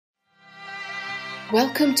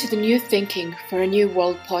Welcome to the New Thinking for a New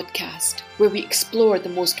World podcast, where we explore the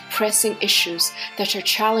most pressing issues that are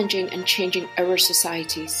challenging and changing our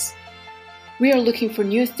societies. We are looking for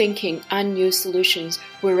new thinking and new solutions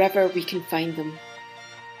wherever we can find them.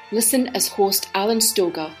 Listen as host Alan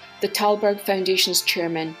Stoga, the Thalberg Foundation's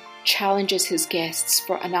chairman, challenges his guests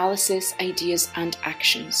for analysis, ideas and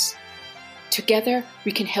actions. Together,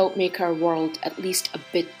 we can help make our world at least a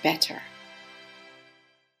bit better.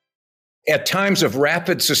 At times of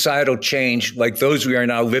rapid societal change like those we are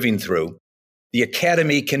now living through, the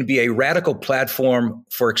academy can be a radical platform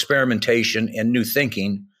for experimentation and new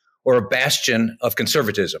thinking, or a bastion of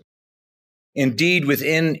conservatism. Indeed,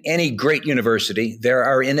 within any great university, there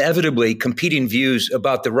are inevitably competing views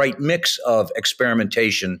about the right mix of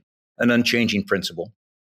experimentation and unchanging principle,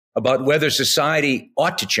 about whether society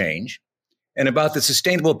ought to change, and about the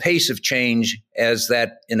sustainable pace of change as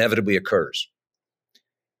that inevitably occurs.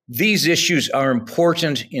 These issues are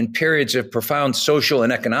important in periods of profound social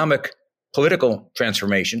and economic, political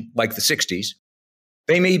transformation, like the 60s.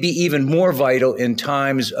 They may be even more vital in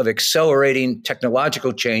times of accelerating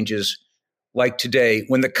technological changes like today,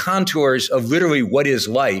 when the contours of literally what is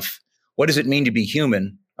life, what does it mean to be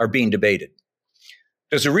human, are being debated.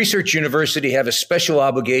 Does a research university have a special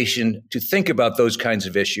obligation to think about those kinds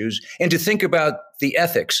of issues and to think about the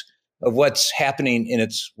ethics of what's happening in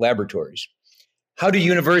its laboratories? How do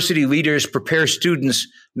university leaders prepare students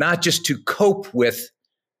not just to cope with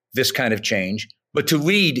this kind of change, but to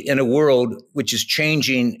lead in a world which is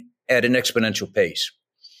changing at an exponential pace?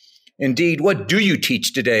 Indeed, what do you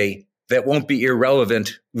teach today that won't be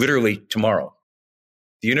irrelevant literally tomorrow?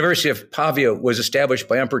 The University of Pavia was established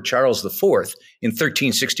by Emperor Charles IV in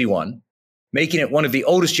 1361, making it one of the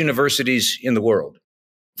oldest universities in the world.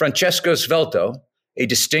 Francesco Svelto, a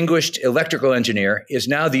distinguished electrical engineer, is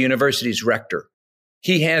now the university's rector.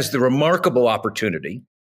 He has the remarkable opportunity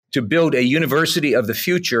to build a university of the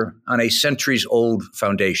future on a centuries-old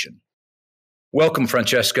foundation. Welcome,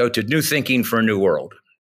 Francesco, to New Thinking for a New World.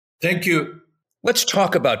 Thank you. Let's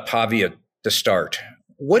talk about Pavia to start.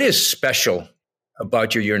 What is special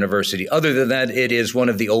about your university, other than that it is one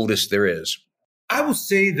of the oldest there is? I would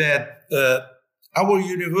say that our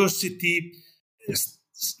university,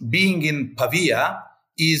 being in Pavia,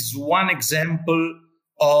 is one example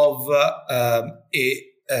of a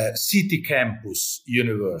city campus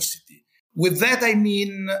university. With that, I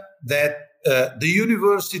mean that the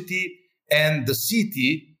university and the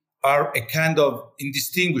city are a kind of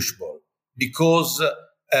indistinguishable, because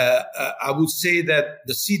I would say that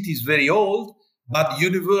the city is very old, but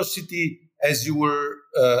university, as you were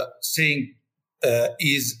saying,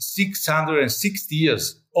 is 660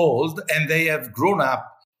 years old, and they have grown up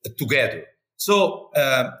together. So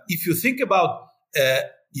if you think about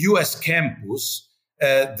U.S. campus,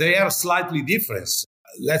 they are slightly different.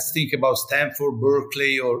 Let's think about Stanford,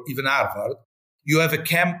 Berkeley, or even Harvard. You have a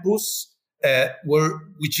campus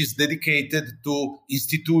which is dedicated to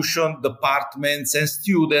institutions, departments, and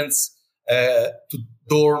students, to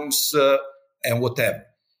dorms and whatever.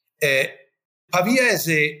 Pavia as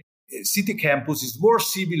a city campus is more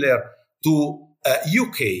similar to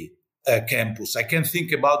UK campus. I can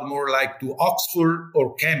think about more like to Oxford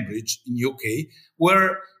or Cambridge in UK,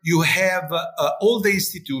 where you have all the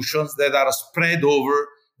institutions that are spread over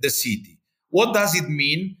the city. What does it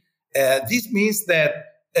mean? This means that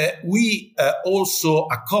we also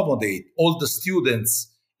accommodate all the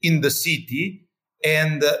students in the city,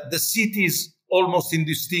 and the city is almost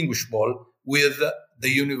indistinguishable with the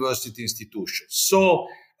university institutions. So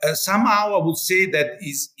somehow I would say that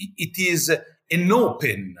it is an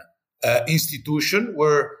open institution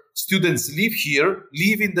where students live here,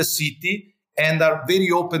 live in the city, and are very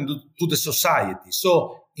open to the society.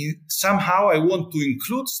 So somehow I want to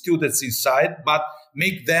include students inside, but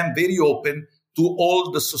make them very open to all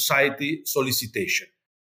the society solicitation.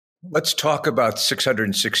 Let's talk about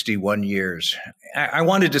 661 years. I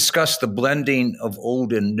want to discuss the blending of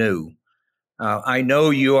old and new. I know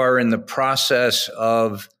you are in the process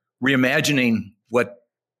of reimagining what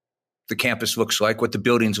the campus looks like, what the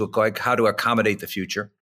buildings look like, how to accommodate the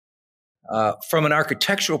future. From an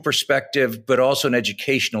architectural perspective, but also an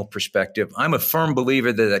educational perspective, I'm a firm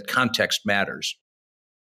believer that context matters.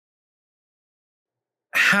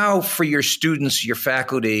 How, for your students, your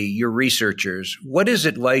faculty, your researchers, what is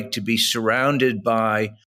it like to be surrounded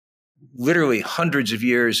by literally hundreds of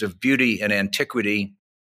years of beauty and antiquity,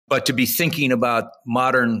 but to be thinking about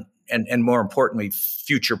modern and more importantly,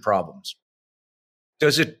 future problems?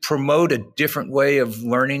 Does it promote a different way of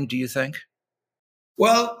learning, do you think?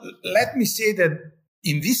 Well, let me say that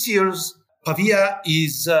in these years, Pavia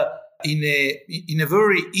is in a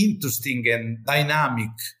very interesting and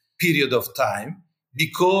dynamic period of time,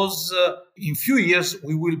 because in few years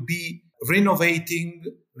we will be renovating,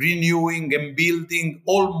 renewing, and building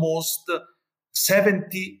almost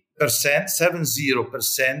 70%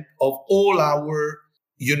 of all our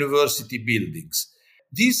university buildings.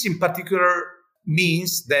 This in particular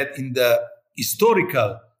means that in the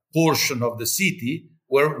historical portion of the city,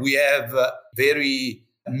 where we have very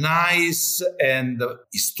nice and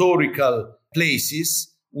historical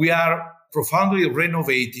places, we are profoundly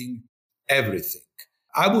renovating everything.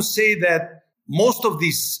 I would say that most of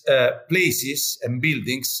these places and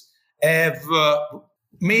buildings have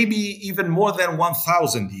maybe even more than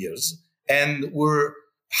 1,000 years, and were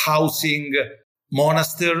housing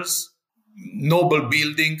monasteries, noble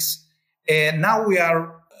buildings, and now we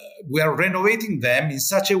are renovating them in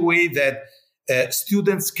such a way that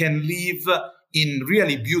students can live in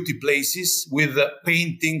really beauty places with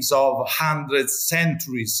paintings of hundreds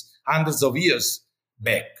of years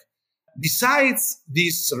back. Besides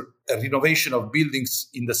this renovation of buildings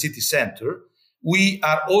in the city center, we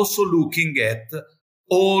are also looking at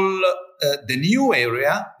all the new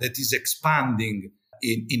area that is expanding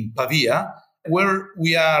in Pavia, where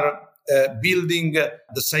we are building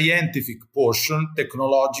the scientific portion,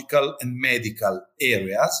 technological and medical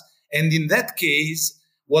areas. And in that case,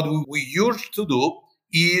 what we used to do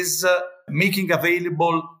is making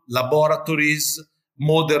available laboratories,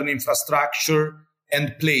 modern infrastructure,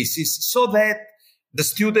 and places so that the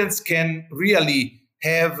students can really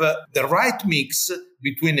have the right mix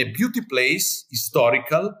between a beauty place,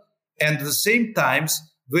 historical, and at the same time,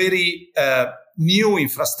 very new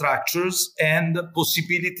infrastructures and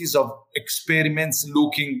possibilities of experiments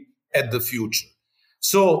looking at the future.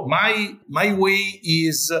 So my way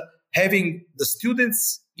is having the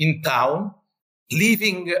students in town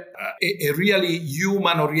living a really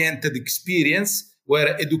human-oriented experience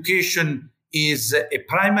where education is a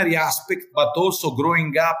primary aspect, but also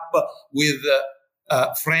growing up with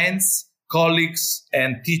friends, colleagues,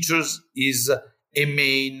 and teachers is a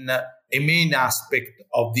main aspect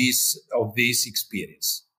of this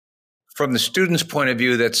experience. From the student's point of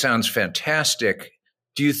view, that sounds fantastic.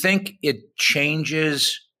 Do you think it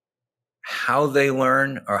changes how they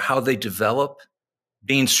learn or how they develop,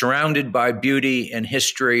 being surrounded by beauty and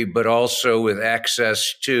history, but also with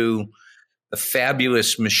access to the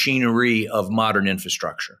fabulous machinery of modern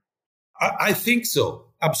infrastructure? I think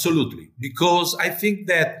so, absolutely. Because I think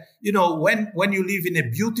that, when you live in a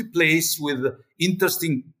beauty place with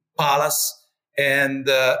interesting palace, and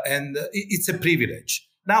it's a privilege.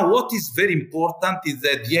 Now, what is very important is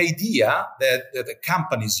that the idea that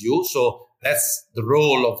accompanies you, so that's the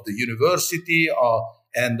role of the university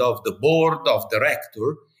and of the board, of the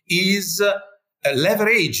rector, is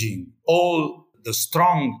leveraging all the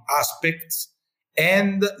strong aspects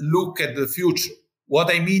and look at the future.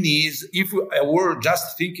 What I mean is, if I were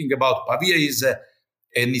just thinking about Pavia is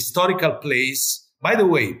an historical place. By the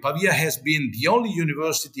way, Pavia has been the only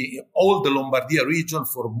university in all the Lombardia region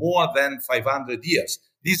for more than 500 years.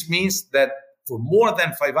 This means that for more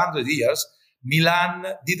than 500 years, Milan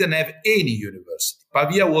didn't have any university.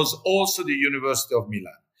 Pavia was also the University of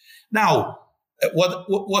Milan. Now,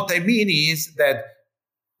 what I mean is that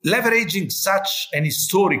leveraging such an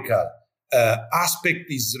historical aspect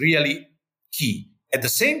is really key. At the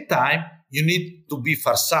same time, you need to be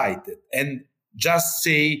farsighted and just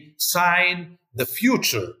sign the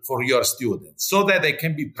future for your students so that they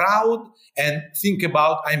can be proud and think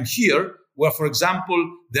about, I'm here, where, for example,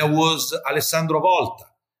 there was Alessandro Volta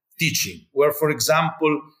teaching, where, for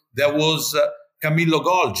example, there was Camillo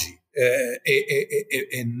Golgi,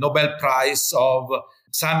 a Nobel Prize of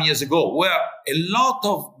some years ago, where a lot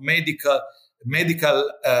of medical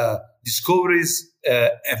discoveries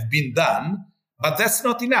have been done. But that's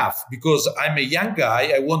not enough, because I'm a young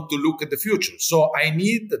guy. I want to look at the future. So I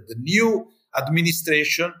need the new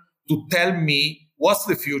administration to tell me what's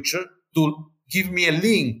the future, to give me a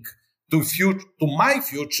link to my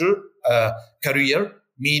future career,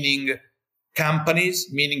 meaning companies,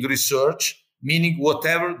 meaning research, meaning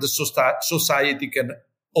whatever the society can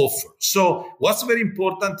offer. So what's very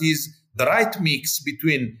important is the right mix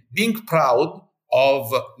between being proud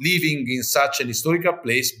of living in such an historical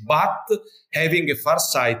place, but having a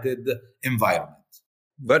far-sighted environment.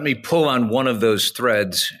 Let me pull on one of those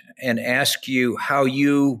threads and ask you how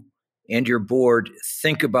you and your board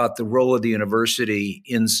think about the role of the university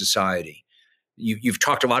in society. You've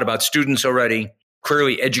talked a lot about students already.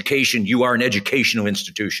 Clearly, education, you are an educational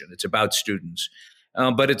institution. It's about students.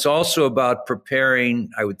 But it's also about preparing,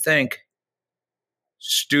 I would think,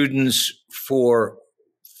 students for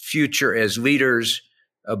future as leaders,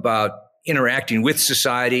 about interacting with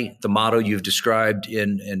society, the model you've described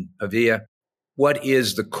in Pavia. What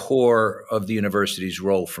is the core of the university's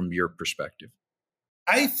role from your perspective?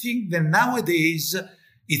 I think that nowadays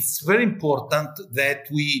it's very important that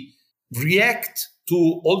we react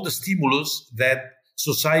to all the stimulus that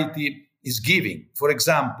society is giving. For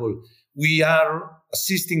example, we are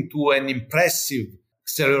assisting to an impressive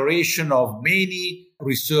acceleration of many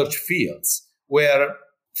research fields where,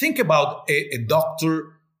 think about a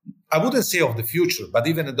doctor, I wouldn't say of the future, but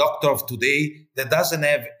even a doctor of today that doesn't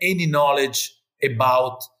have any knowledge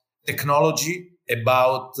about technology,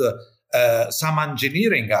 about some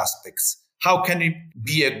engineering aspects. How can he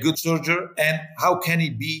be a good surgeon, and how can he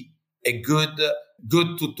be a good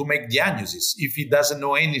to make diagnosis if he doesn't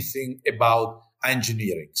know anything about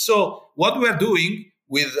engineering? So what we are doing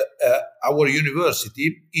with our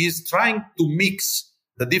university is trying to mix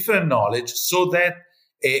the different knowledge so that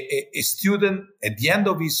a student at the end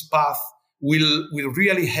of his path will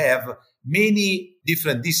really have many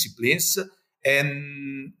different disciplines,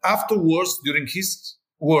 and afterwards during his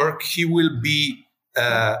work he will be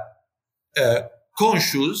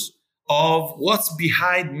conscious of what's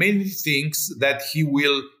behind many things that he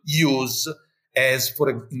will use as,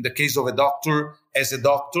 in the case of a doctor, as a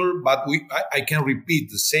doctor. But I can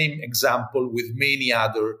repeat the same example with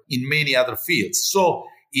in many other fields. So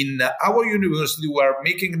in our university, we are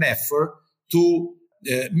making an effort to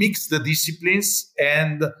mix the disciplines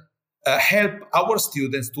and help our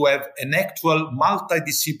students to have an actual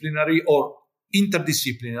multidisciplinary or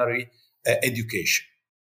interdisciplinary education.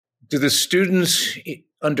 Do the students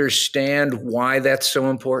understand why that's so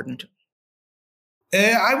important?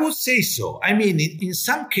 I would say so. I mean, in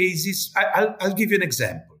some cases, I'll give you an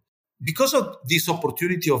example. Because of this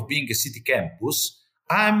opportunity of being a city campus,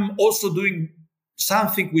 I'm also doing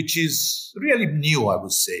something which is really new, I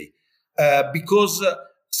would say, because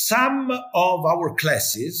some of our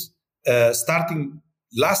classes, starting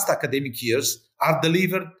last academic years, are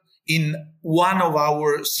delivered in one of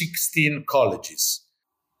our 16 colleges.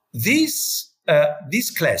 These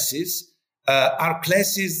classes are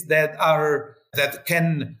classes that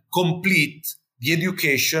can complete the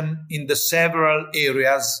education in the several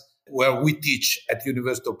areas where we teach at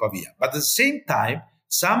University of Pavia. But at the same time,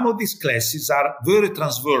 some of these classes are very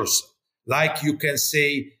transversal. Like you can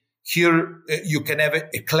say here, you can have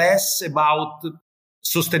a class about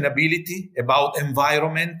sustainability, about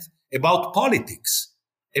environment, about politics,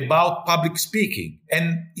 about public speaking.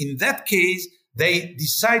 And in that case, they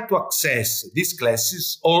decide to access these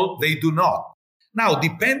classes or they do not. Now,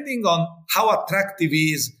 depending on how attractive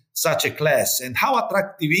is such a class and how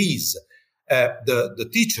attractive is the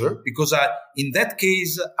teacher, because in that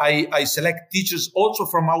case, I select teachers also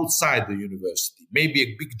from outside the university, maybe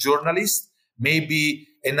a big journalist, maybe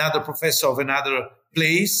another professor of another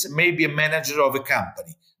place, maybe a manager of a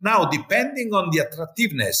company. Now, depending on the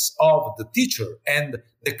attractiveness of the teacher and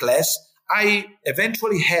the class, I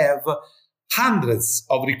eventually have hundreds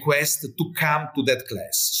of requests to come to that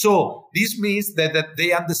class. So this means that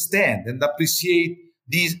they understand and appreciate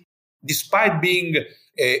these, despite being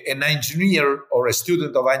an engineer or a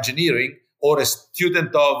student of engineering or a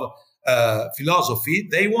student of philosophy,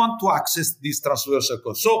 they want to access this transversal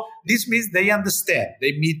course. So this means they understand.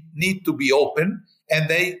 They need to be open and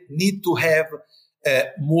they need to have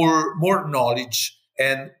more knowledge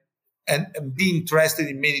and be interested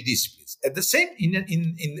in many disciplines. At the same, in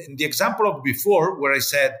the example of before, where I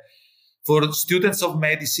said for students of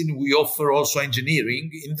medicine, we offer also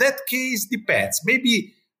engineering. In that case, depends.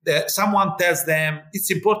 Maybe someone tells them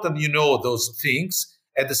it's important you know those things.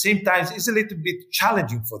 At the same time, it's a little bit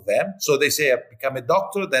challenging for them. So they say, I become a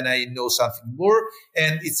doctor, then I know something more.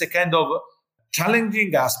 And it's a kind of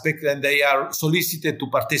challenging aspect, and they are solicited to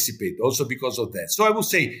participate also because of that. So I would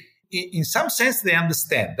say, in some sense, they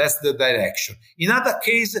understand. That's the direction. In other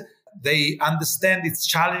cases, they understand it's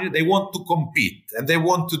challenging. They want to compete, and they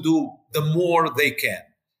want to do the more they can.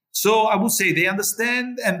 So I would say they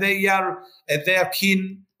understand, and they are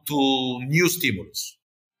keen to new stimulus.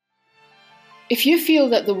 If you feel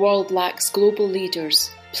that the world lacks global leaders,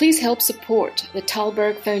 please help support the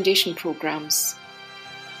Thalberg Foundation programs.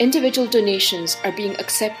 Individual donations are being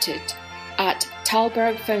accepted at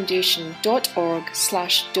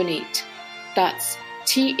thalbergfoundation.org/donate. That's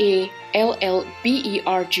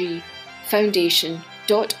TALLBERG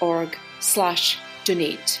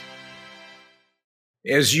foundation.org/donate.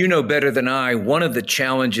 As you know better than I, one of the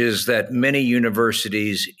challenges that many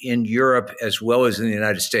universities in Europe as well as in the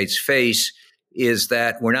United States face is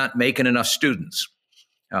that we're not making enough students.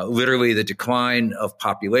 Literally, the decline of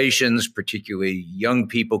populations, particularly young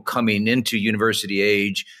people coming into university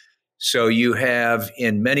age, So you have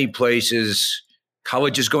in many places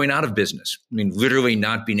colleges going out of business. I mean, literally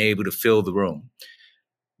not being able to fill the room.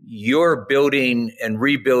 You're building and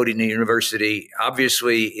rebuilding a university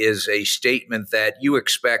obviously is a statement that you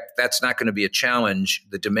expect that's not going to be a challenge.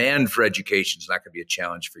 The demand for education is not going to be a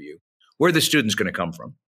challenge for you. Where are the students going to come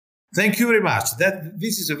from? Thank you very much.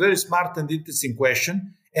 This is a very smart and interesting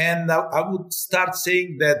question. And I would start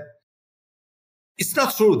saying that it's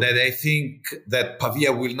not true that I think that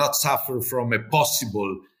Pavia will not suffer from a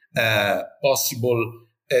possible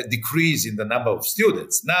decrease in the number of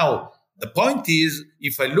students. Now, the point is,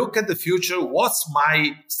 if I look at the future, what's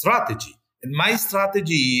my strategy? And my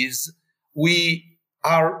strategy is we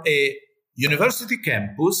are a university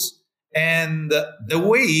campus, and the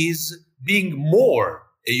way is being more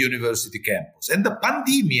a university campus. And the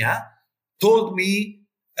pandemia told me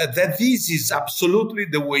that this is absolutely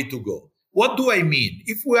the way to go. What do I mean?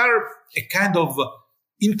 If we are a kind of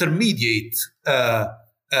intermediate,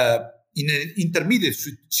 in an intermediate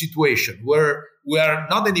situation where we are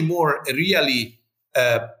not anymore a really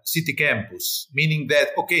city campus, meaning that,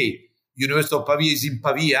 okay, University of Pavia is in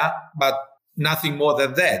Pavia, but nothing more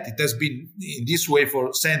than that. It has been in this way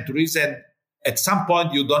for centuries, and at some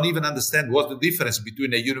point you don't even understand what's the difference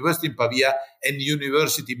between a university in Pavia and a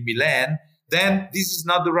university in Milan. Then this is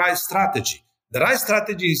not the right strategy. The right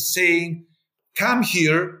strategy is saying, come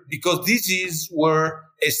here because this is where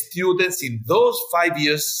students in those 5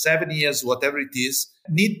 years, 7 years, whatever it is,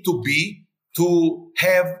 need to be to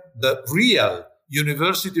have the real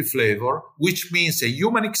university flavor, which means a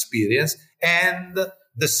human experience and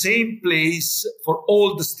the same place for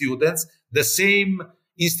all the students, the same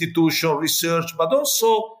institutional research, but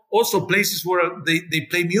also places where they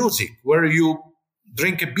play music, where you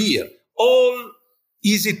drink a beer, all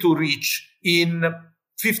easy to reach in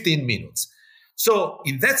 15 minutes. So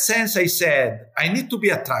in that sense, I said, I need to be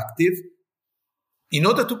attractive. In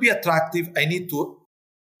order to be attractive, I need to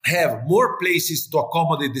have more places to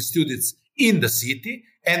accommodate the students in the city,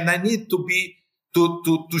 and I need to be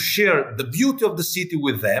to share the beauty of the city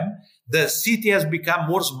with them. The city has become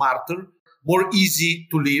more smarter, more easy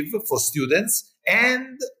to live for students,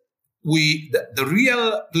 and the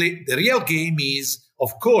real game is,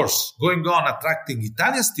 of course, going on attracting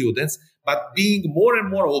Italian students, but being more and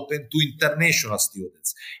more open to international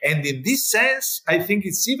students. And in this sense, I think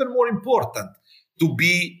it's even more important to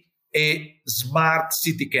be a smart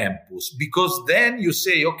city campus, because then you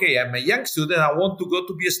say, okay, I'm a young student, I want to go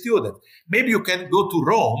to be a student. Maybe you can go to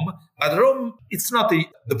Rome, but Rome, it's not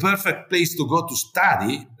the perfect place to go to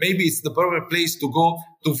study. Maybe it's the perfect place to go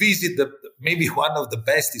to visit maybe one of the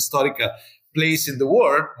best historical place in the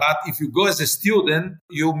world. But if you go as a student,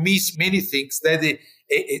 you miss many things that a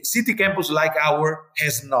city campus like ours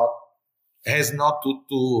has not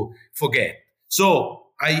to forget. So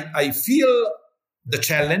I feel the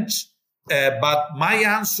challenge, but my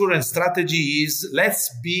answer and strategy is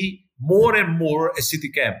let's be more and more a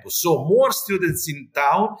city campus. So more students in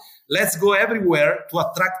town, let's go everywhere to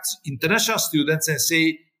attract international students and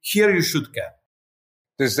say, here you should come.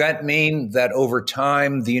 Does that mean that over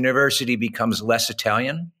time the university becomes less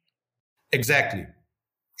Italian? Exactly.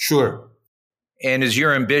 Sure. And is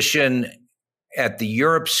your ambition at the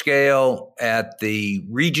Europe scale, at the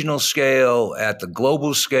regional scale, at the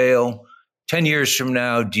global scale? 10 years from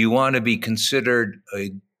now, do you want to be considered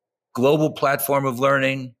a global platform of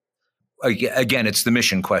learning? Again, it's the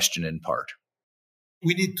mission question in part.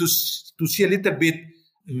 We need to see a little bit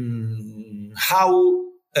how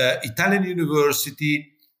Italian universities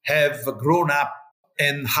have grown up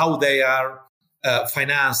and how they are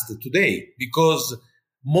financed today, because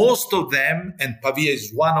most of them, and Pavia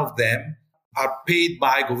is one of them, are paid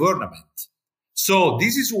by government. So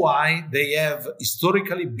this is why they have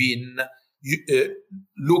historically been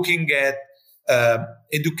looking at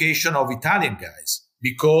education of Italian guys,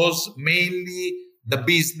 because mainly the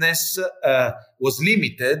business was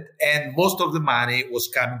limited and most of the money was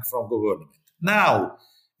coming from government. Now,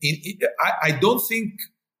 I don't think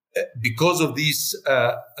because of this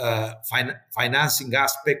financing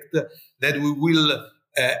aspect that we will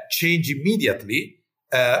change immediately,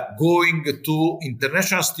 going to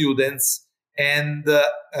international students and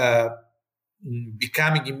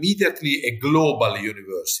becoming immediately a global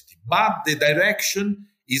university. But the direction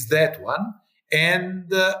is that one.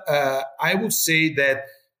 And I would say that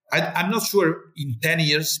I'm not sure in 10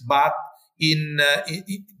 years, but in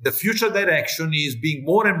the future direction is being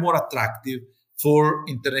more and more attractive for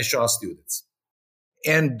international students.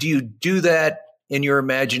 And do you do that in your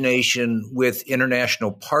imagination with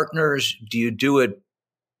international partners? Do you do it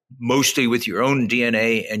mostly with your own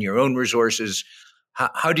DNA and your own resources?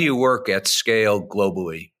 How do you work at scale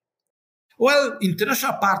globally? Well,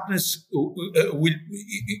 international partners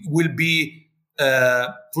will be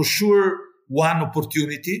for sure one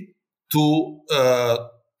opportunity to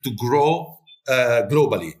grow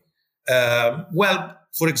globally. Well,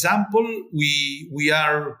 for example, we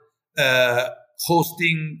are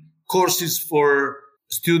hosting courses for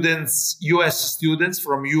students, U.S. students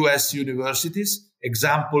from U.S. universities.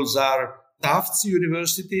 Examples are Tufts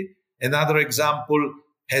University. Another example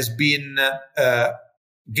has been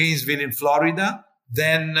Gainesville in Florida,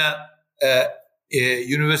 then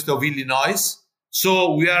University of Illinois.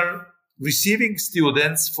 So we are receiving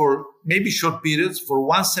students for maybe short periods for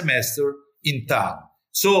one semester in town.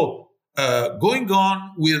 So going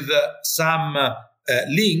on with some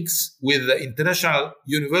links with the international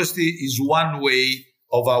university is one way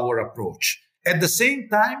of our approach. At the same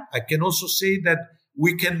time, I can also say that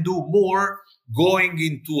we can do more going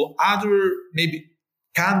into other maybe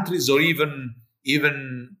countries or even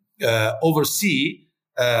overseas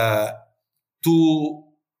to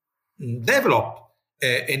develop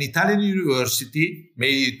an Italian university,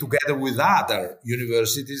 maybe together with other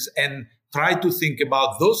universities, and try to think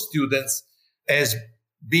about those students as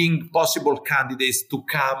being possible candidates to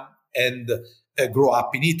come and grow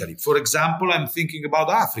up in Italy. For example, I'm thinking about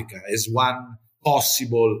Africa as one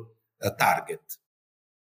possible target.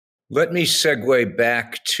 Let me segue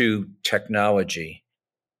back to technology.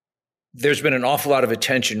 There's been an awful lot of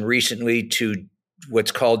attention recently to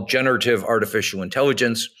what's called generative artificial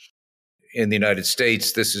intelligence. In the United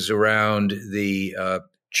States, this is around the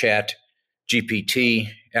Chat GPT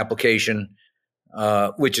application,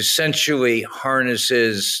 which essentially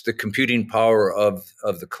harnesses the computing power of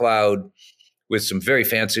the cloud with some very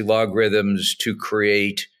fancy logarithms to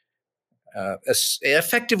create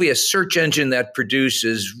effectively a search engine that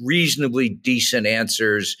produces reasonably decent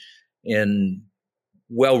answers in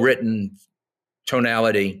well-written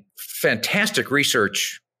tonality. Fantastic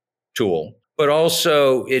research tool, but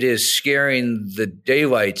also it is scaring the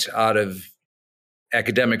daylights out of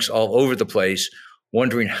academics all over the place,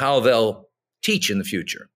 wondering how they'll teach in the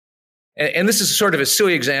future. And this is sort of a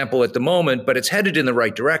silly example at the moment, but it's headed in the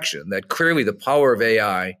right direction, that clearly the power of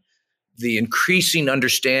AI, the increasing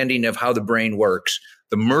understanding of how the brain works,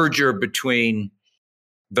 the merger between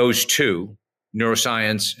those two,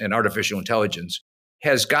 neuroscience and artificial intelligence,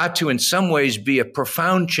 has got to in some ways be a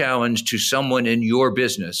profound challenge to someone in your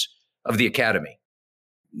business of the academy.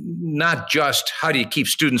 Not just how do you keep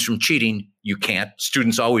students from cheating? You can't.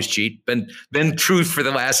 Students always cheat. Been true for the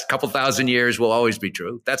last couple thousand years, will always be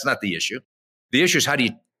true. That's not the issue. The issue is how do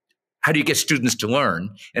you get students to learn,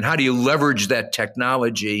 and how do you leverage that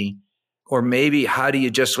technology, or maybe how do you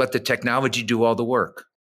just let the technology do all the work?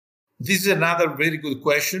 This is another very good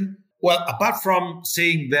question. Well, apart from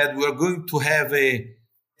saying that we're going to have a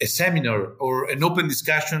seminar or an open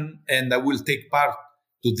discussion, and I will take part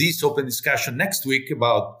to this open discussion next week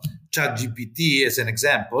about ChatGPT as an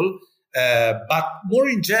example. But more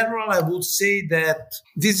in general, I would say that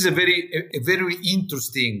this is a very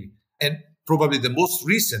interesting and probably the most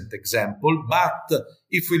recent example. But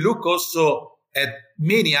if we look also at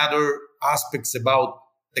many other aspects about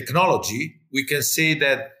technology, we can say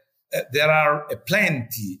that there are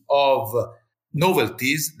plenty of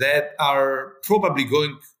novelties that are probably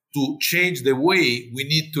going to change the way we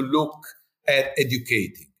need to look at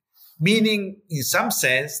educating. Meaning, in some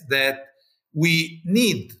sense, that we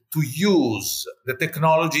need to use the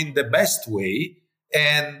technology in the best way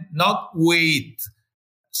and not wait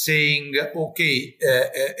saying, okay,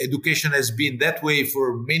 education has been that way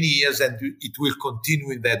for many years and it will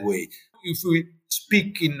continue in that way. If we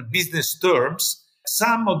speak in business terms,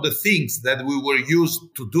 some of the things that we were used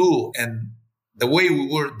to do and the way we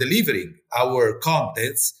were delivering our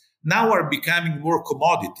contents now are becoming more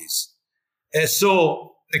commodities.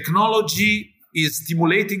 So technology is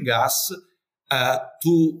stimulating us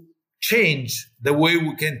to change the way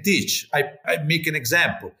we can teach. I make an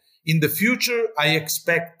example. In the future, I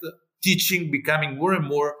expect teaching becoming more and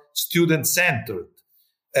more student-centered.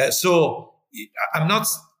 So I'm not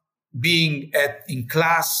being in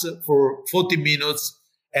class for 40 minutes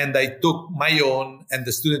and I took my own and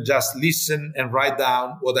the student just listen and write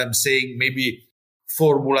down what I'm saying, maybe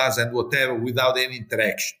formulas and whatever without any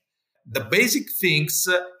interaction. The basic things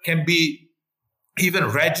can be even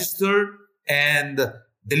registered and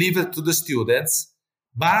delivered to the students,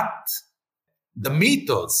 but the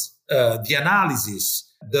methods, the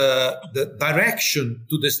analysis, the direction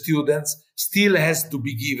to the students still has to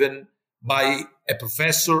be given by a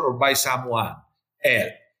professor or by someone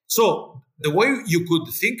else. So the way you could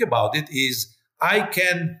think about it is I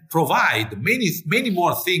can provide many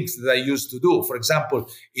more things that I used to do. For example,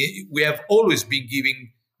 we have always been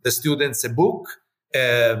giving the students a book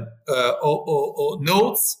or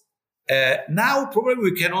notes. Now, probably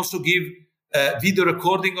we can also give video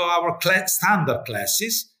recording of our standard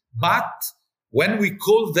classes, but when we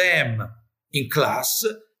call them in class,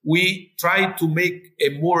 we try to make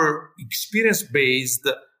a more experience-based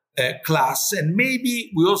class, and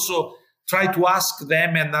maybe we also try to ask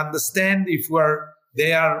them and understand if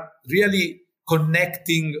they are really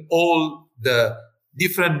connecting all the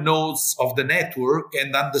different nodes of the network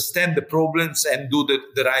and understand the problems and do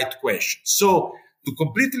the right question. So to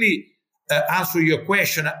completely answer your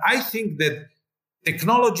question, I think that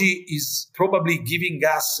technology is probably giving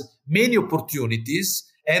us many opportunities,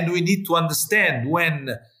 and we need to understand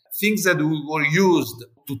when things that we were used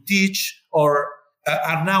to teach or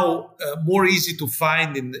are now more easy to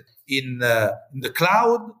find in the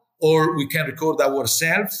cloud, or we can record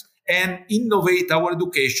ourselves and innovate our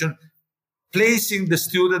education, placing the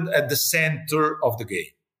student at the center of the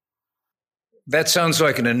game. That sounds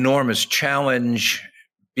like an enormous challenge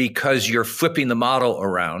because you're flipping the model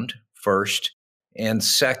around first. And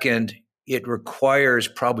second, it requires,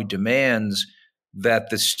 probably demands,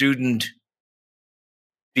 that the student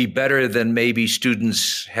be better than maybe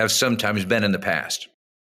students have sometimes been in the past,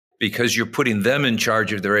 because you're putting them in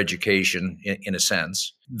charge of their education in a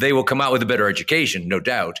sense. They will come out with a better education, no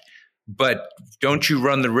doubt. But don't you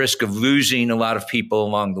run the risk of losing a lot of people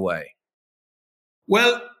along the way?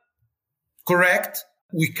 Well, correct.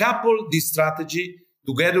 We couple this strategy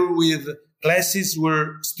together with classes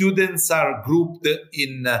where students are grouped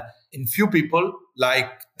in few people, like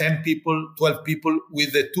 10 people, 12 people,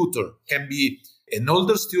 with a tutor. Can be an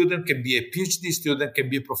older student, can be a PhD student, can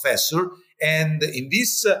be a professor. And in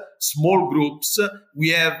these small groups, we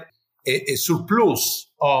have a surplus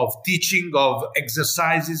of teaching, of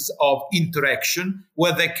exercises, of interaction,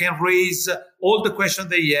 where they can raise all the questions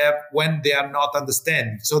they have when they are not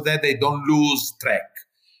understanding, so that they don't lose track.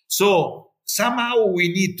 So somehow we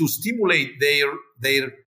need to stimulate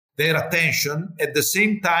their attention. At the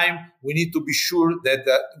same time, we need to be sure that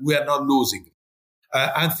we are not losing.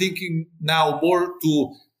 I'm thinking now more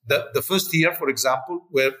to the first year, for example,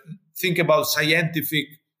 where think about scientific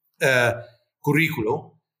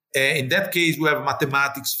curriculum. In that case, we have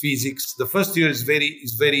mathematics, physics. The first year is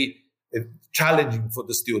very challenging for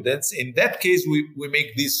the students. In that case, we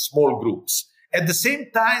make these small groups. At the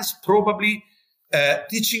same time, probably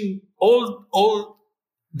teaching all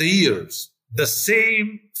the years the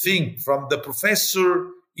same thing from the professor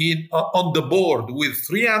on the board with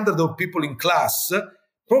 300 of people in class.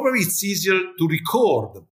 Probably it's easier to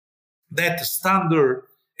record that standard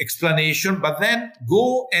explanation, but then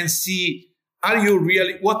go and see,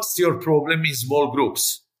 what's your problem in small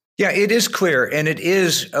groups? Yeah, it is clear. And it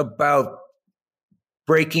is about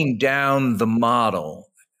breaking down the model.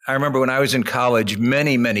 I remember when I was in college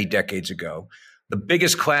many, many decades ago, the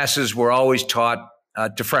biggest classes were always taught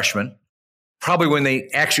to freshmen, probably when they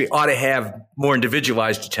actually ought to have more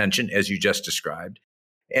individualized attention, as you just described.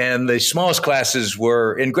 And the smallest classes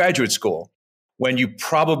were in graduate school, when you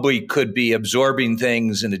probably could be absorbing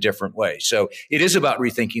things in a different way. So it is about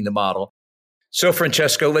rethinking the model. So,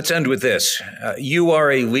 Francesco, let's end with this. You are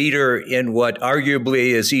a leader in what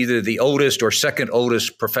arguably is either the oldest or second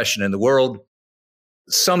oldest profession in the world.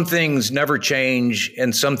 Some things never change,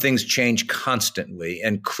 and some things change constantly.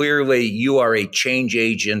 And clearly, you are a change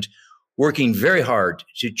agent working very hard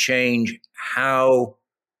to change how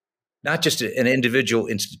not just an individual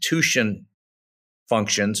institution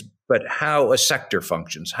functions, but how a sector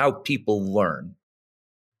functions, how people learn.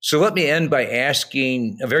 So let me end by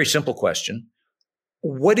asking a very simple question.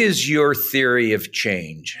 What is your theory of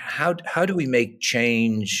change? How do we make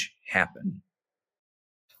change happen?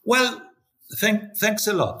 Well, thanks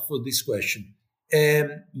a lot for this question.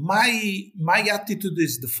 My attitude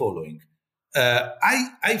is the following.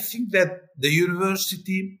 I think that the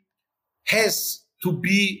university has to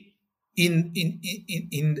be in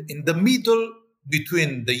the middle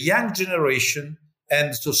between the young generation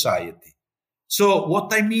and society. So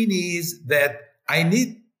what I mean is that I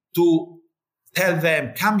need to tell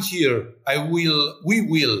them, come here, we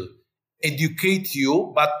will educate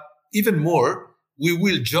you, but even more, we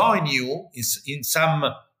will join you in some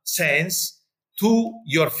sense to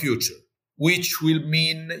your future, which will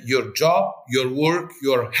mean your job, your work,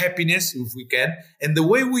 your happiness, if we can. And the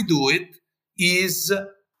way we do it is,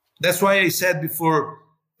 that's why I said before,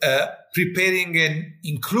 preparing an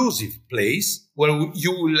inclusive place where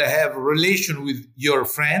you will have a relation with your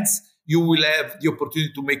friends, you will have the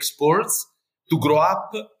opportunity to make sports, to grow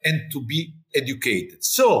up and to be educated.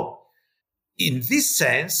 So, in this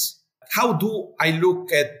sense, how do I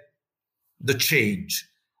look at the change?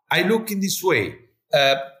 I look in this way.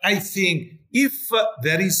 I think if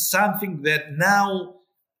there is something that now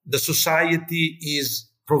the society is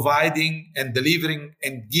providing and delivering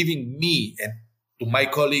and giving me and to my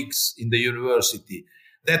colleagues in the university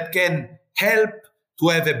that can help to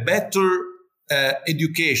have a better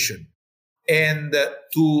education and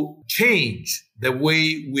to change the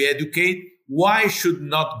way we educate, why should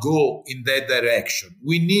not go in that direction?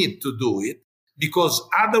 We need to do it because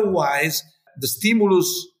otherwise the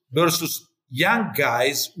stimulus versus young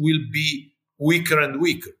guys will be weaker and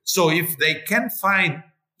weaker. So if they can find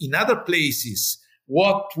in other places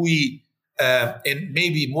what we, and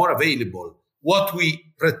maybe more available, what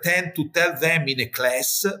we pretend to tell them in a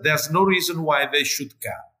class, there's no reason why they should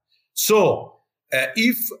come. So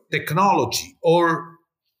if technology or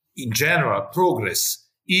in general progress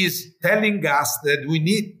is telling us that we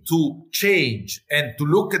need to change and to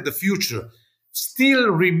look at the future,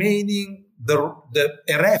 still remaining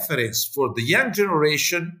a reference for the young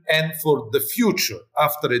generation and for the future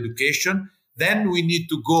after education, then we need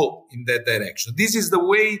to go in that direction. This is the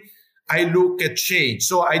way I look at change.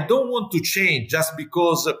 So I don't want to change just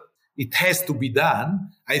because it has to be done.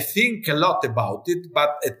 I think a lot about it,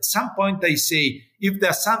 but at some point I say, if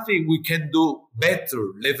there's something we can do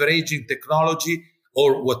better, leveraging technology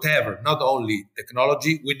or whatever, not only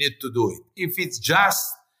technology, we need to do it. If it's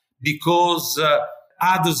just because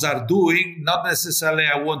others are doing, not necessarily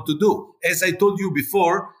I want to do. As I told you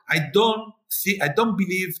before, I don't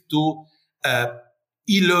believe to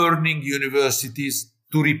e-learning universities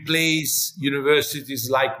to replace universities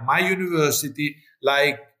like my university,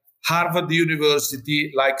 like Harvard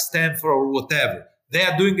University, like Stanford or whatever. They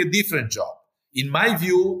are doing a different job. In my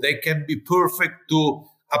view, they can be perfect to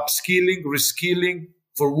upskilling, reskilling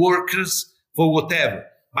for workers, for whatever.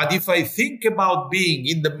 But if I think about being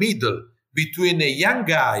in the middle between a young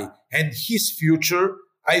guy and his future,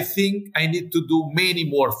 I think I need to do many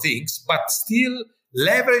more things, but still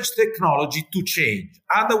leverage technology to change.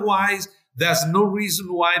 Otherwise, there's no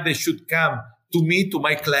reason why they should come to me, to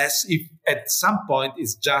my class, if at some point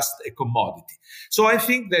it's just a commodity. So I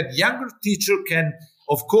think that younger teacher can,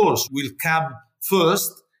 of course, will come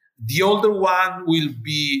first. The older one will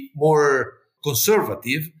be more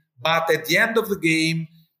conservative, but at the end of the game,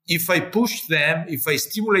 if I push them, if I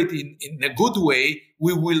stimulate in a good way,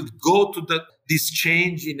 we will go to this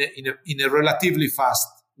change in a relatively fast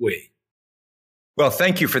way. Well,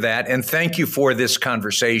 thank you for that. And thank you for this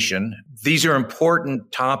conversation. These are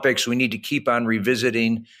important topics we need to keep on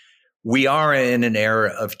revisiting. We are in an era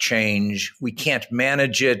of change. We can't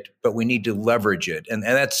manage it, but we need to leverage it. And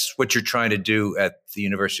that's what you're trying to do at the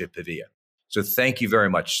University of Pavia. So thank you very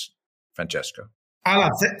much, Francesco.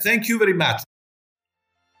 Alan, thank you very much.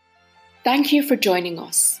 Thank you for joining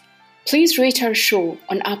us. Please rate our show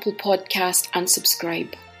on Apple Podcast and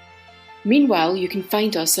subscribe. Meanwhile, you can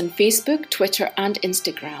find us on Facebook, Twitter, and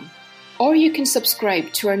Instagram. Or you can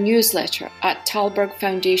subscribe to our newsletter at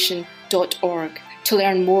tallbergfoundation.org to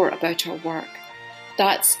learn more about our work.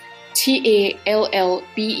 That's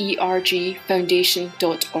TALLBERG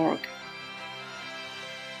foundation.org.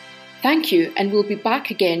 Thank you, and we'll be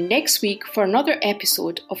back again next week for another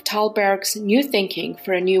episode of Tallberg's New Thinking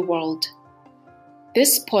for a New World.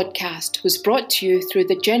 This podcast was brought to you through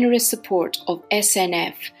the generous support of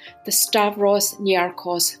SNF, the Stavros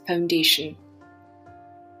Niarchos Foundation.